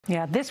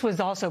Yeah, this was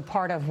also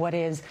part of what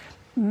is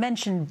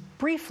mentioned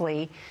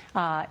briefly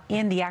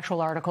in the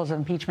actual articles of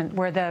impeachment,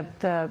 where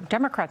the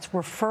Democrats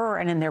refer,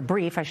 and in their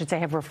brief, I should say,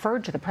 have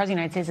referred to the President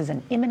of the United States as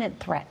an imminent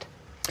threat.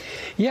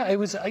 Yeah,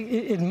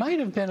 it might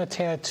have been a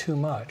tad too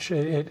much.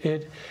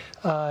 There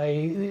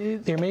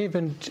may have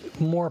been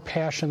more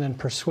passion than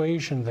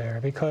persuasion there,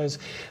 because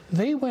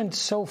they went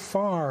so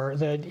far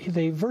that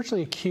they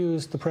virtually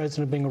accused the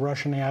president of being a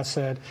Russian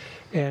asset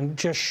and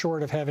just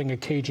short of having a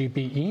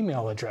KGB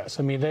email address.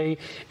 I mean,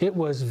 it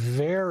was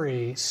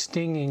very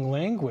stinging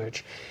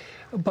language.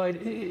 But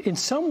in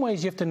some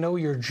ways, you have to know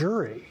your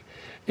jury.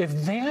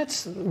 If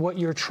that's what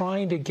you're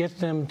trying to get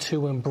them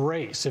to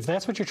embrace, if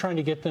that's what you're trying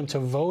to get them to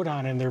vote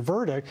on in their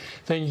verdict,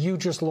 then you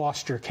just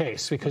lost your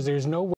case, because there's no way